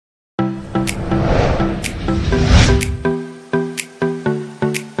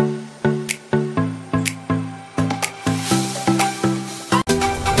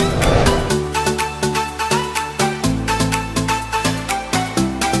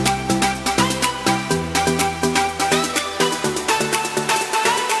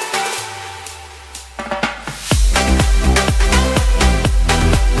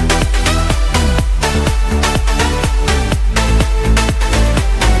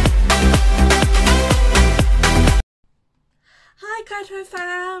Hello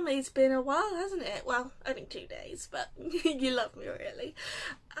fam, it's been a while, hasn't it? Well, only 2 days, but you love me really.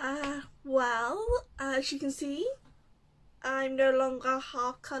 As you can see, I'm no longer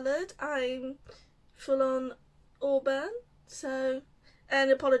half coloured, I'm full on auburn, so, and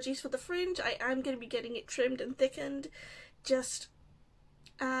apologies for the fringe, I am going to be getting it trimmed and thickened, just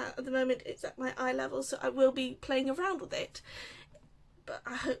at the moment it's at my eye level, so I will be playing around with it, but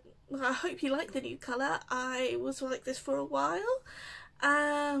I hope you like the new colour. I was like this for a while,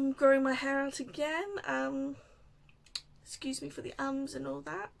 growing my hair out again, excuse me for the ums and all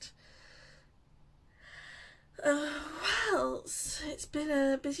that. Well, it's been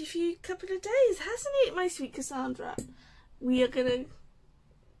a busy couple of days, hasn't it, my sweet Cassandra? We are gonna,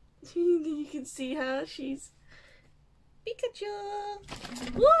 you can see her, she's Pikachu!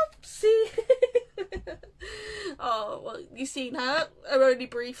 Whoopsie! Oh, well, you've seen her only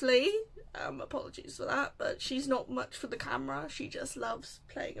briefly. Apologies for that, but she's not much for the camera. She just loves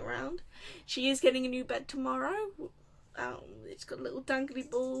playing around. She is getting a new bed tomorrow. It's got a little dangly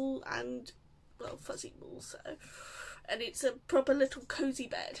ball and, well, fuzzy ball, so. And it's a proper little cozy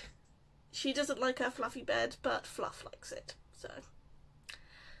bed. She doesn't like her fluffy bed, but Fluff likes it, so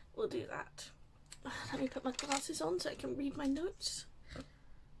we'll do that. Let me put my glasses on so I can read my notes. There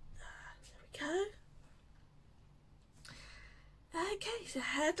we go. Okay, so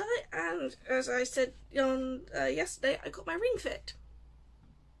hair dye, and as I said on yesterday, I got my ring fit.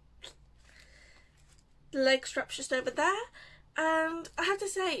 The leg strap's just over there, and I have to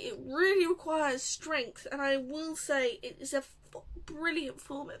say it really requires strength, and I will say it is a brilliant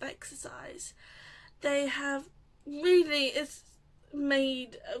form of exercise. They have really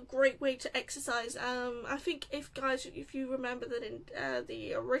made a great way to exercise. I think if you remember that in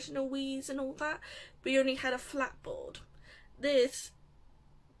the original Wii's and all that, we only had a flat board. This,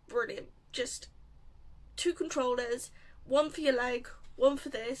 brilliant, just 2 controllers, one for your leg, one for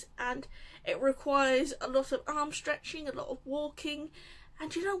this, and it requires a lot of arm stretching, a lot of walking,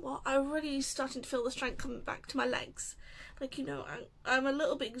 and you know what, I'm really starting to feel the strength coming back to my legs. Like, you know, I'm a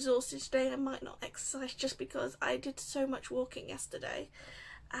little bit exhausted today. I might not exercise just because I did so much walking yesterday.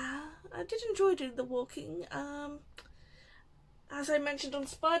 I did enjoy doing the walking. As I mentioned on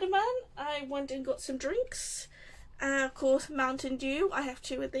Spider-Man, I went and got some drinks. Of course, Mountain Dew. I have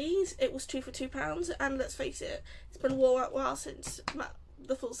 2 of these. It was 2 for £2, and let's face it, it's been a while since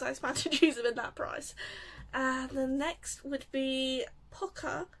the full-size Mountain Dews have been that price. The next would be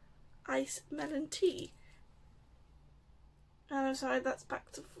Poca Ice Melon Tea. And I'm sorry, that's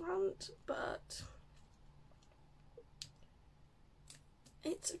back to front, but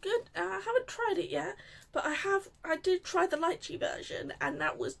it's good. I haven't tried it yet, but I did try the lychee version, and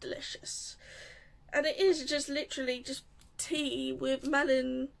that was delicious. And it is just literally just tea with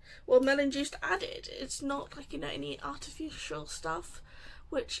melon juice added. It's not like, you know, any artificial stuff,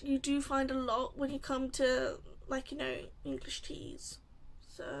 which you do find a lot when you come to, like, you know, English teas.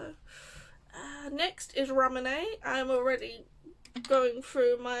 So next is Ramune. I'm already going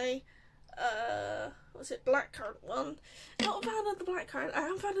through my blackcurrant one. Not a fan of the blackcurrant. I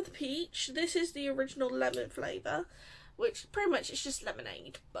am a fan of the peach. This is the original lemon flavour, which pretty much is just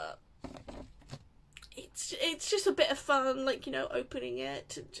lemonade, but it's just a bit of fun, like, you know, opening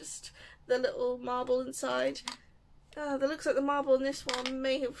it and just the little marble inside. It looks like the marble in this one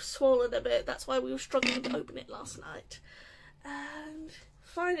may have swollen a bit. That's why we were struggling to open it last night. And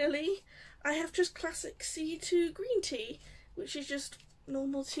finally, I have just classic C2 green tea, which is just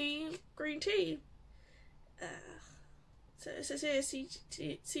normal tea, green tea. So it says here,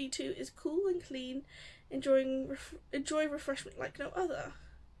 C2 is cool and clean, enjoy refreshment like no other.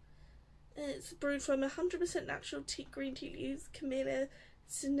 It's brewed from 100% natural green tea leaves, Camellia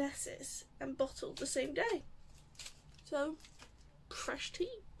sinensis, and bottled the same day. So, fresh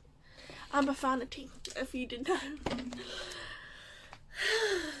tea. I'm a fan of tea, if you didn't know.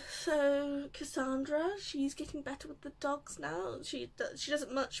 So, Cassandra, she's getting better with the dogs now. She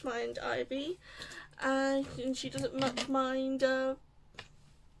doesn't much mind Ivy, and she doesn't much mind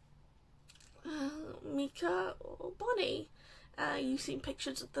Mika or Bonnie. You've seen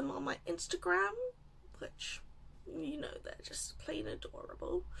pictures of them on my Instagram, which, you know, they're just plain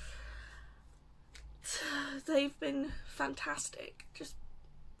adorable. They've been fantastic.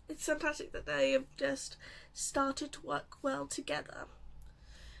 It's fantastic that they have just started to work well together.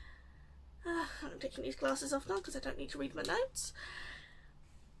 I'm taking these glasses off now because I don't need to read my notes.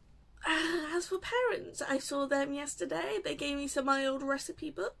 As for parents, I saw them yesterday. They gave me some of my old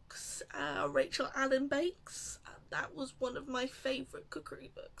recipe books. Rachel Allen Bakes. that was one of my favourite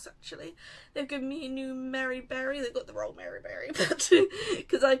cookery books, actually. They've given me a new Mary Berry. They got the wrong Mary Berry, but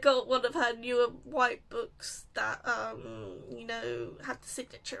because I got one of her newer white books that, you know, had the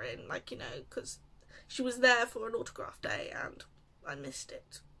signature in, like, you know, because she was there for an autograph day and I missed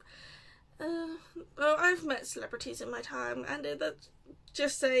it. Well, I've met celebrities in my time, and that's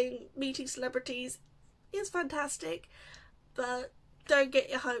just saying meeting celebrities is fantastic, but don't get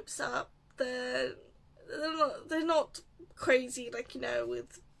your hopes up. They're not crazy, like, you know,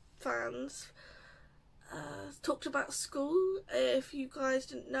 with fans. Talked about school. If you guys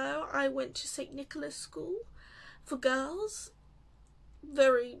didn't know, I went to St. Nicholas School for girls.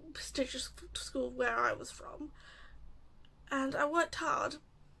 Very prestigious school where I was from. And I worked hard.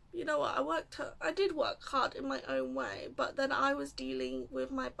 You know what, I did work hard in my own way, but then I was dealing with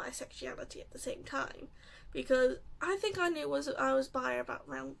my bisexuality at the same time, because I think I knew I was bi about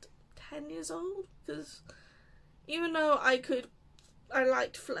around 10 years old, because even though I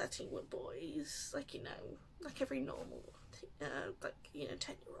liked flirting with boys, like, you know, like every normal, like, you know,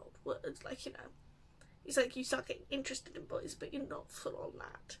 10-year-old would, like, you know, it's like you start getting interested in boys, but you're not full on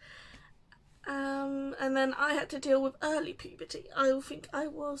that. And then I had to deal with early puberty. I think I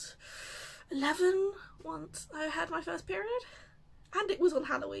was 11 once I had my first period, and it was on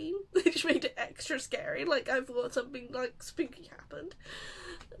Halloween, which made it extra scary. Like, I thought something like spooky happened,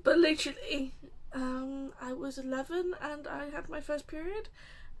 but literally, I was 11 and I had my first period,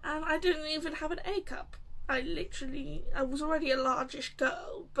 and I didn't even have an A cup. I was already a largish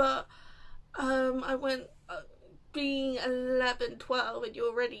girl, but I went. Being 11, 12 and you're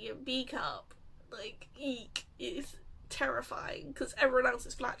already a B cup, like, eek, is terrifying, because everyone else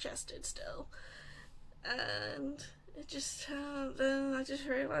is flat-chested still. And it just, then I just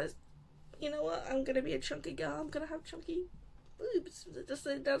realised, you know what, I'm going to be a chunky girl, I'm going to have chunky boobs.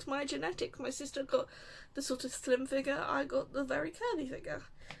 That's my genetics. My sister got the sort of slim figure, I got the very curvy figure.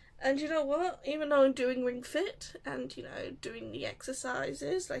 And you know what, even though I'm doing Ring Fit and, you know, doing the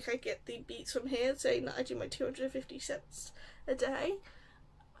exercises, like I get the beats from here saying that I do my 250 steps a day,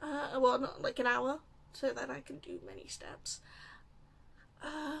 well, not like an hour, so that I can do many steps,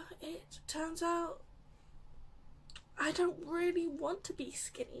 it turns out I don't really want to be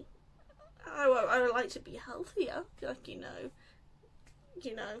skinny. I would like to be healthier, like, you know,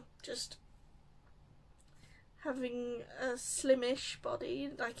 just having a slimmish body,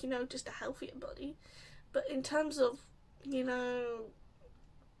 like, you know, just a healthier body. But in terms of, you know,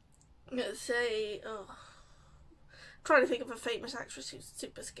 let's say, I'm trying to think of a famous actress who's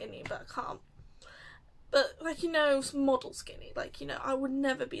super skinny, but I can't. But, like, you know, model skinny, like, you know, I would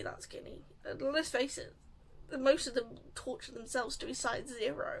never be that skinny. And let's face it, most of them torture themselves to be size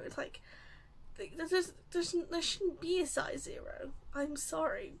 0. It's like, there shouldn't be a size 0. I'm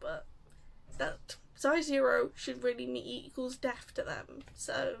sorry, but that size 0 should really equals death to them.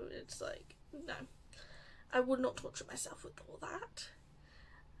 So it's like, no, I would not torture myself with all that.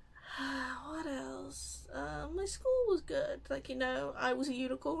 What else? My school was good. Like, you know, I was a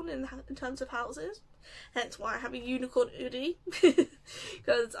unicorn in terms of houses, hence why I have a unicorn hoodie,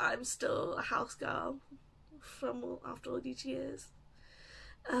 because I'm still a house girl from after all these years.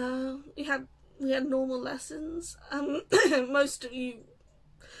 We had normal lessons.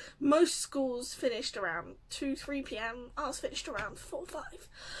 Most schools finished around 2-3 p.m. Ours finished around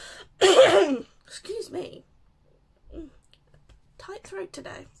 4-5. Excuse me. Tight throat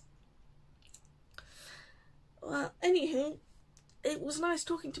today. Well, anywho, it was nice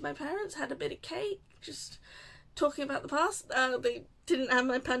talking to my parents. Had a bit of cake, just talking about the past. They didn't have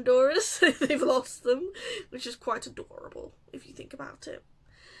my Pandoras. They've lost them, which is quite adorable if you think about it.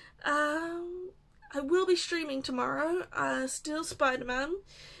 I will be streaming tomorrow. Still Spider-Man.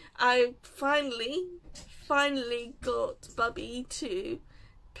 I finally got Bubby to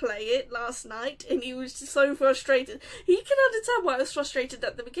play it last night, and he was just so frustrated. He can understand why I was frustrated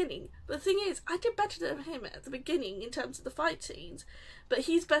at the beginning, but the thing is, I did better than him at the beginning in terms of the fight scenes, but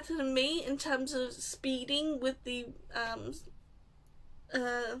he's better than me in terms of speeding with the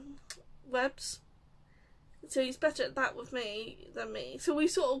webs. So he's better at that with me than me. So we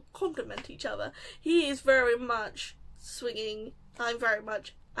sort of complement each other. He is very much swinging. I'm very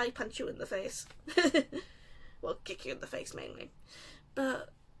much, I punch you in the face. Well, kick you in the face mainly. But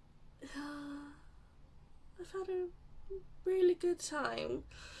I've had a really good time.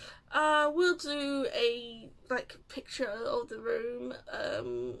 We'll do a picture of the room.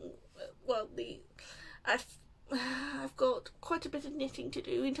 Well, I've got quite a bit of knitting to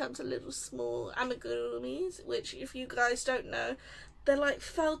do in terms of little small amigurumis, which, if you guys don't know, they're like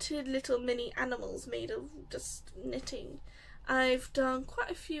felted little mini animals made of just knitting. I've done quite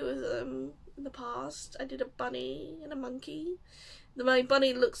a few of them in the past. I did a bunny and a monkey. My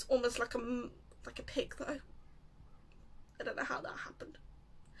bunny looks almost like a pig though. I don't know how that happened,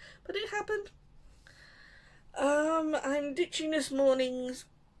 but it happened. I'm ditching this morning's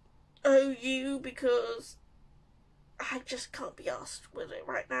OU because I just can't be asked with it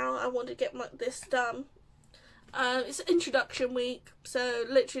right now. I want to get this done. It's introduction week, so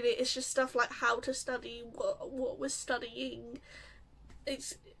literally it's just stuff like how to study, what we're studying.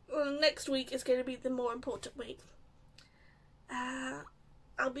 Next week is going to be the more important week. I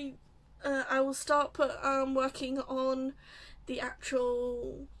will start working on the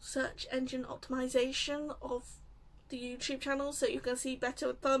actual search engine optimization of the YouTube channel, so you can see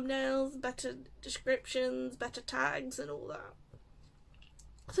better thumbnails, better descriptions, better tags and all that,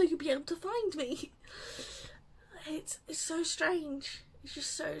 so you'll be able to find me. It's so strange. It's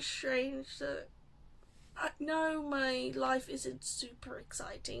just so strange that I know my life isn't super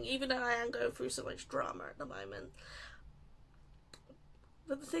exciting, even though I am going through so much drama at the moment.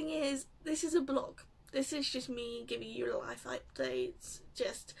 But the thing is, this is a blog. This is just me giving you life updates,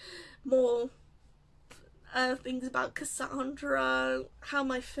 just more things about Cassandra,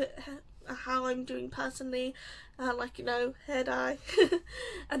 how I'm doing personally, like, you know, hair dye,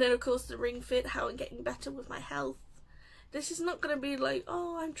 and then of course the ring fit, how I'm getting better with my health. This is not going to be like,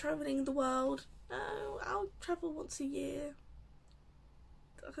 oh, I'm travelling the world. No, I'll travel once a year.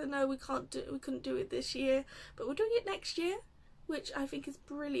 I know we couldn't do it this year, but we're doing it next year, which I think is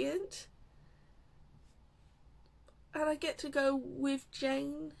brilliant. And I get to go with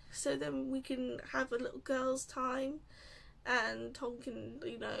Jane, so then we can have a little girl's time, and Tom can,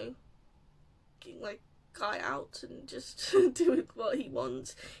 you know, like, guy out and just do what he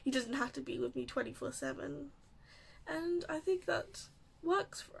wants. He doesn't have to be with me 24/7, and I think that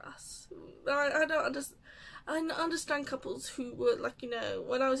works for us. I understand couples who were like, you know,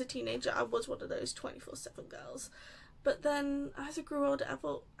 when I was a teenager I was one of those 24/7 girls, but then as I grew older I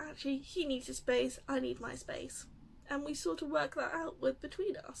thought, actually, he needs his space, I need my space, and we sort of work that out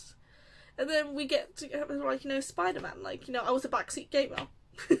between us. And then we get to, like, you know, Spider-Man, like, you know, I was a backseat gamer.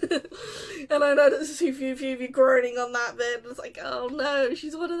 And I know there's a few of you groaning on that bit. It's like, oh no,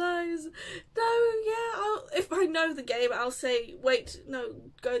 she's one of those. No, yeah, if I know the game, I'll say, wait,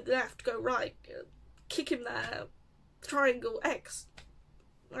 no, go left, go right, kick him there, triangle, X.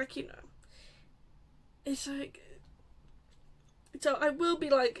 Like, you know. It's like, so I will be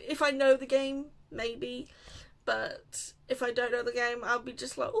like, if I know the game, maybe. But if I don't know the game, I'll be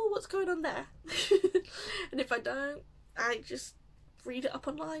just like, oh, what's going on there? And if I don't, I just read it up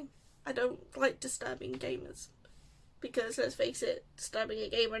online. I don't like disturbing gamers, because let's face it, disturbing a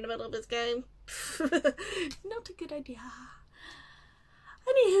gamer in the middle of his game, not a good idea.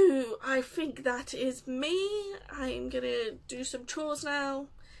 Anywho, I think that is me. I'm gonna do some chores now,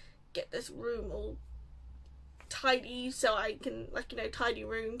 get this room all tidy so I can, like, you know, tidy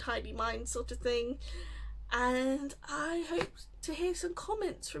room, tidy mind sort of thing. And I hope to hear some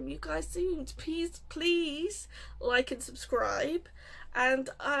comments from you guys soon. Please like and subscribe, and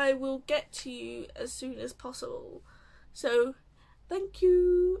I will get to you as soon as possible. So thank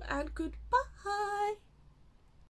you and goodbye.